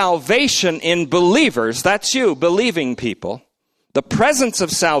of salvation in believers, that's you, believing people, the presence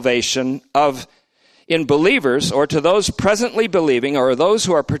of salvation in believers, or to those presently believing, or those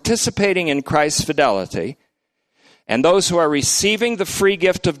who are participating in Christ's fidelity, and those who are receiving the free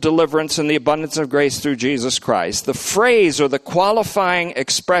gift of deliverance and the abundance of grace through Jesus Christ, the phrase or the qualifying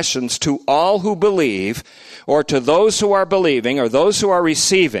expressions to all who believe, or to those who are believing, or those who are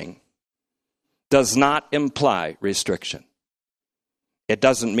receiving, does not imply restriction. It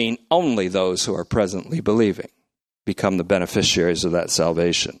doesn't mean only those who are presently believing become the beneficiaries of that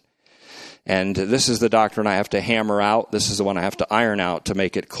salvation. And this is the doctrine I have to hammer out. This is the one I have to iron out to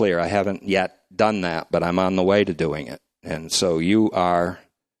make it clear. I haven't yet done that, but I'm on the way to doing it. And so you are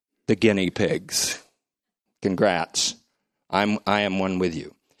the guinea pigs. Congrats. I am one with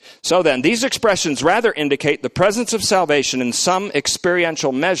you. So then, these expressions rather indicate the presence of salvation in some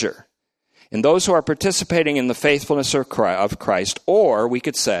experiential measure in those who are participating in the faithfulness of Christ, or we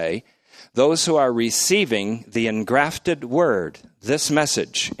could say, those who are receiving the engrafted word, this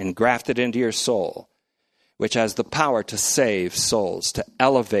message engrafted into your soul, which has the power to save souls, to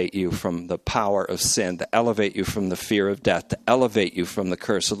elevate you from the power of sin, to elevate you from the fear of death, to elevate you from the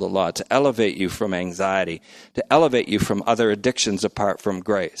curse of the law, to elevate you from anxiety, to elevate you from other addictions apart from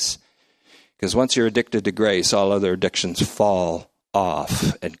grace. Because once you're addicted to grace, all other addictions fall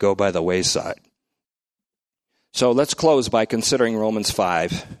off and go by the wayside. So let's close by considering Romans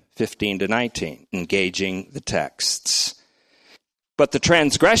 5:15-19, engaging the texts. But the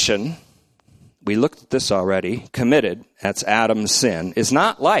transgression, we looked at this already, committed, that's Adam's sin, is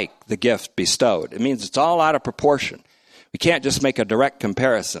not like the gift bestowed. It means it's all out of proportion. We can't just make a direct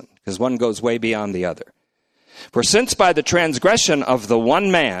comparison, because one goes way beyond the other. For since by the transgression of the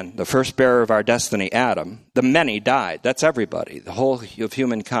one man, the first bearer of our destiny, Adam, the many died. That's everybody, the whole of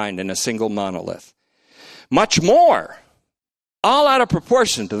humankind in a single monolith. Much more, all out of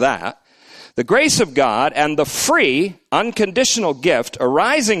proportion to that, the grace of God and the free, unconditional gift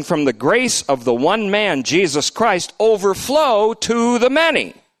arising from the grace of the one man, Jesus Christ, overflow to the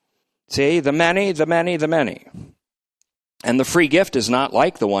many. See, the many. And the free gift is not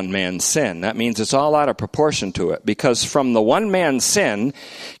like the one man's sin. That means it's all out of proportion to it. Because from the one man's sin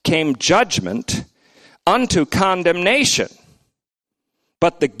came judgment unto condemnation.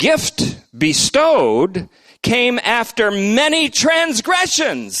 But the gift bestowed came after many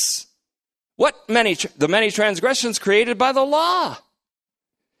transgressions. What many? The many transgressions created by the law.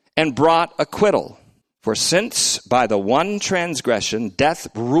 And brought acquittal. For since by the one transgression death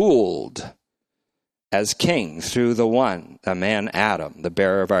ruled as king through the man Adam, the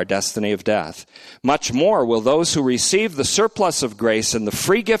bearer of our destiny of death, much more will those who receive the surplus of grace and the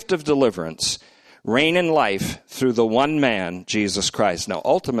free gift of deliverance reign in life through the one man, Jesus Christ. Now,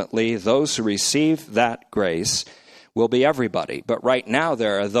 ultimately, those who receive that grace will be everybody. But right now,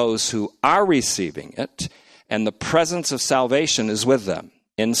 there are those who are receiving it, and the presence of salvation is with them.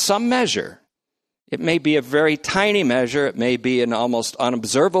 In some measure, it may be a very tiny measure, it may be an almost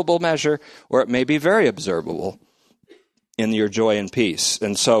unobservable measure, or it may be very observable. in your joy and peace.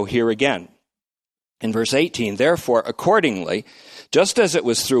 And so here again, in verse 18, therefore, accordingly, just as it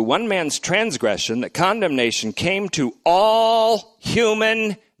was through one man's transgression that condemnation came to all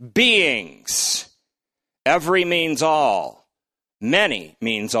human beings. Every means all. Many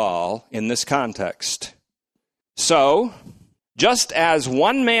means all in this context. So, just as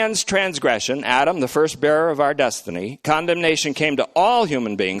one man's transgression, Adam, the first bearer of our destiny, condemnation came to all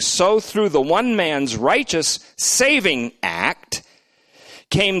human beings, so through the one man's righteous saving act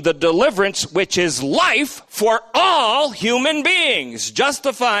came the deliverance which is life for all human beings,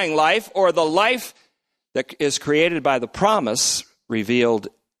 justifying life, or the life that is created by the promise revealed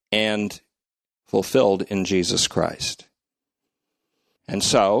and fulfilled in Jesus Christ. And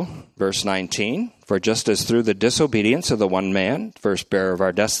so, verse 19, for just as through the disobedience of the one man, first bearer of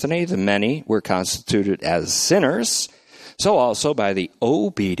our destiny, the many were constituted as sinners, so also by the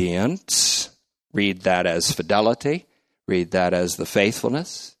obedience, read that as fidelity, read that as the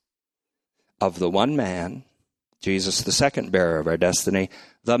faithfulness of the one man, Jesus, the second bearer of our destiny,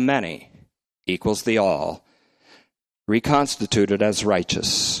 the many equals the all, reconstituted as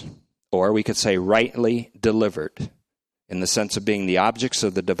righteous, or we could say rightly delivered, in the sense of being the objects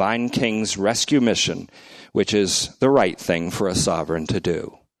of the divine king's rescue mission, which is the right thing for a sovereign to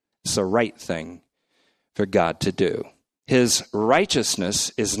do. It's the right thing for God to do. His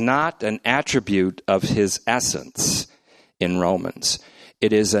righteousness is not an attribute of his essence in Romans.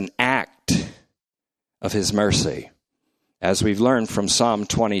 It is an act of his mercy. As we've learned from Psalm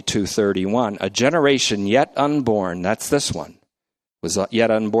 22:31, a generation yet unborn, that's this one, was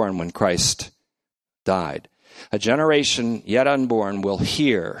yet unborn when Christ died. A generation yet unborn will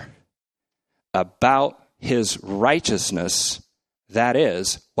hear about his righteousness, that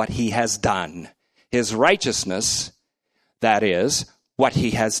is, what he has done. His righteousness, that is, what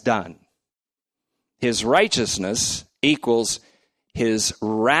he has done. His righteousness equals his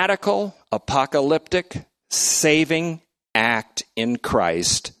radical, apocalyptic, saving act in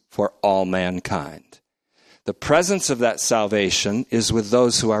Christ for all mankind. The presence of that salvation is with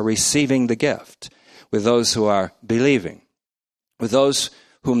those who are receiving the gift, with those who are believing, with those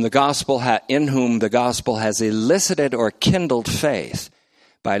whom the gospel in whom the gospel has elicited or kindled faith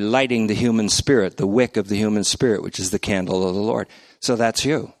by lighting the human spirit, the wick of the human spirit, which is the candle of the Lord. So that's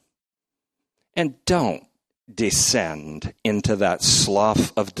you. And don't descend into that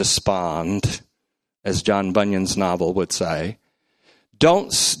slough of despond, as John Bunyan's novel would say.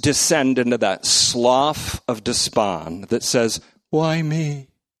 Don't descend into that slough of despond that says, why me?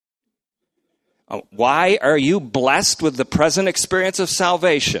 Why are you blessed with the present experience of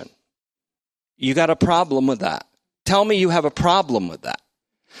salvation? You got a problem with that. Tell me you have a problem with that.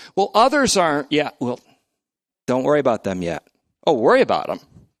 Well, others aren't. Yeah, well, don't worry about them yet. Oh, worry about them,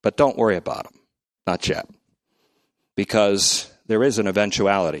 but don't worry about them. Not yet. Because there is an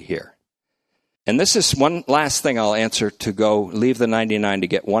eventuality here. And this is one last thing I'll answer to go leave the 99 to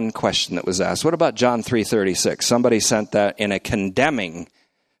get one question that was asked. What about John 3:36? Somebody sent that in a condemning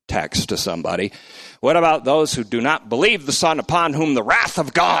text to somebody. What about those who do not believe the Son, upon whom the wrath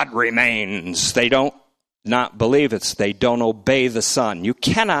of God remains? They don't not believe it. They don't obey the Son. You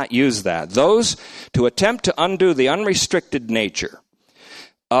cannot use that. Those to attempt to undo the unrestricted nature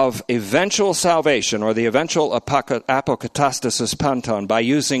of eventual salvation or the eventual apokatastasis panton by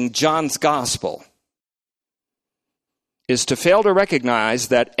using John's gospel is to fail to recognize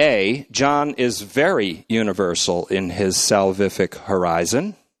that A, John is very universal in his salvific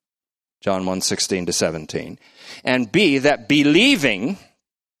horizon, John 1:16-17, and B, that believing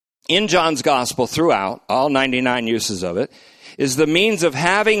in John's gospel throughout, all 99 uses of it, is the means of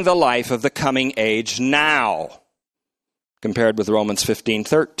having the life of the coming age now, compared with Romans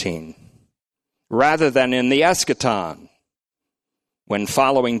 15:13, rather than in the eschaton, when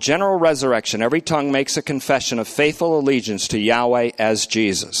following general resurrection, every tongue makes a confession of faithful allegiance to Yahweh as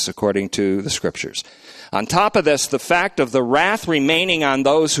Jesus, according to the Scriptures. On top of this, the fact of the wrath remaining on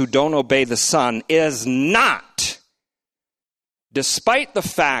those who don't obey the Son is not, despite the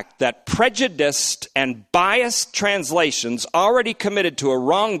fact that prejudiced and biased translations already committed to a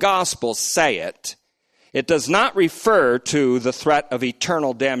wrong gospel say it, it does not refer to the threat of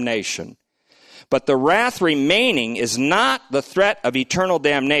eternal damnation. But the wrath remaining is not the threat of eternal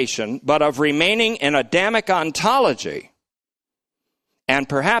damnation, but of remaining in Adamic ontology. And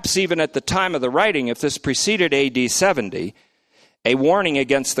perhaps even at the time of the writing, if this preceded AD 70, a warning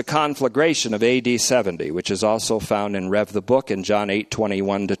against the conflagration of AD 70, which is also found in Rev the Book in John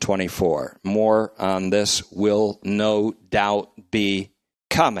 8:21-24. More on this will no doubt be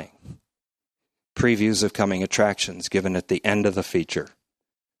coming. Previews of coming attractions given at the end of the feature.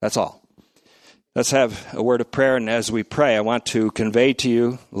 That's all. Let's have a word of prayer, and as we pray, I want to convey to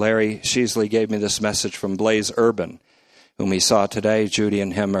you, Larry Sheasley gave me this message from Blaze Urban, whom we saw today. Judy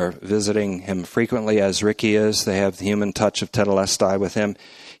and him are visiting him frequently, as Ricky is. They have the human touch of Tetelestai with him.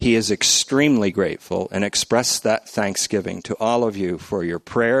 He is extremely grateful and expressed that thanksgiving to all of you for your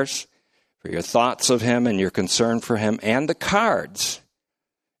prayers, for your thoughts of him and your concern for him, and the cards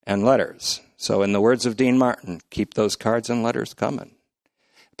and letters. So in the words of Dean Martin, keep those cards and letters coming.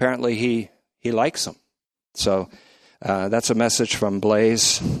 Apparently he likes them. So that's a message from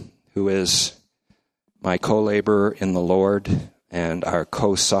Blaze, who is my co-laborer in the Lord and our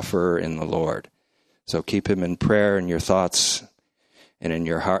co-sufferer in the Lord. So keep him in prayer in your thoughts and in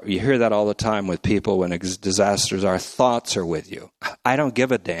your heart. You hear that all the time with people when disasters. Our thoughts are with you. I don't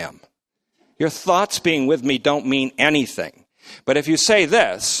give a damn. Your thoughts being with me don't mean anything. But if you say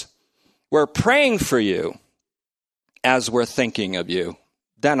this, we're praying for you as we're thinking of you,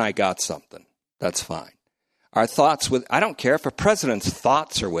 then I got something. That's fine. Our thoughts I don't care if a president's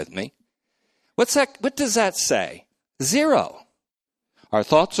thoughts are with me. What's that? What does that say? Zero. Our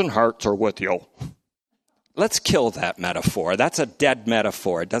thoughts and hearts are with you. Let's kill that metaphor. That's a dead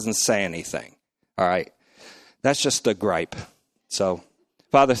metaphor. It doesn't say anything. All right. That's just a gripe. So,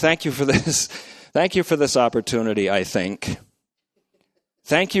 Father, thank you for this. Thank you for this opportunity, I think.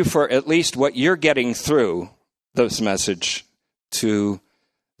 Thank you for at least what you're getting through this message to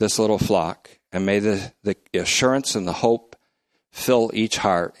this little flock. And may the assurance and the hope fill each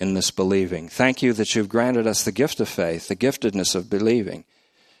heart in this believing. Thank you that you've granted us the gift of faith, the giftedness of believing.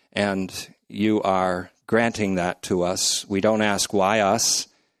 And you are granting that to us. We don't ask why us.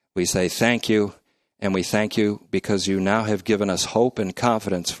 We say thank you. And we thank you because you now have given us hope and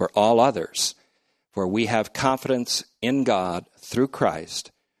confidence for all others. For we have confidence in God through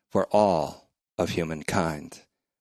Christ for all of humankind.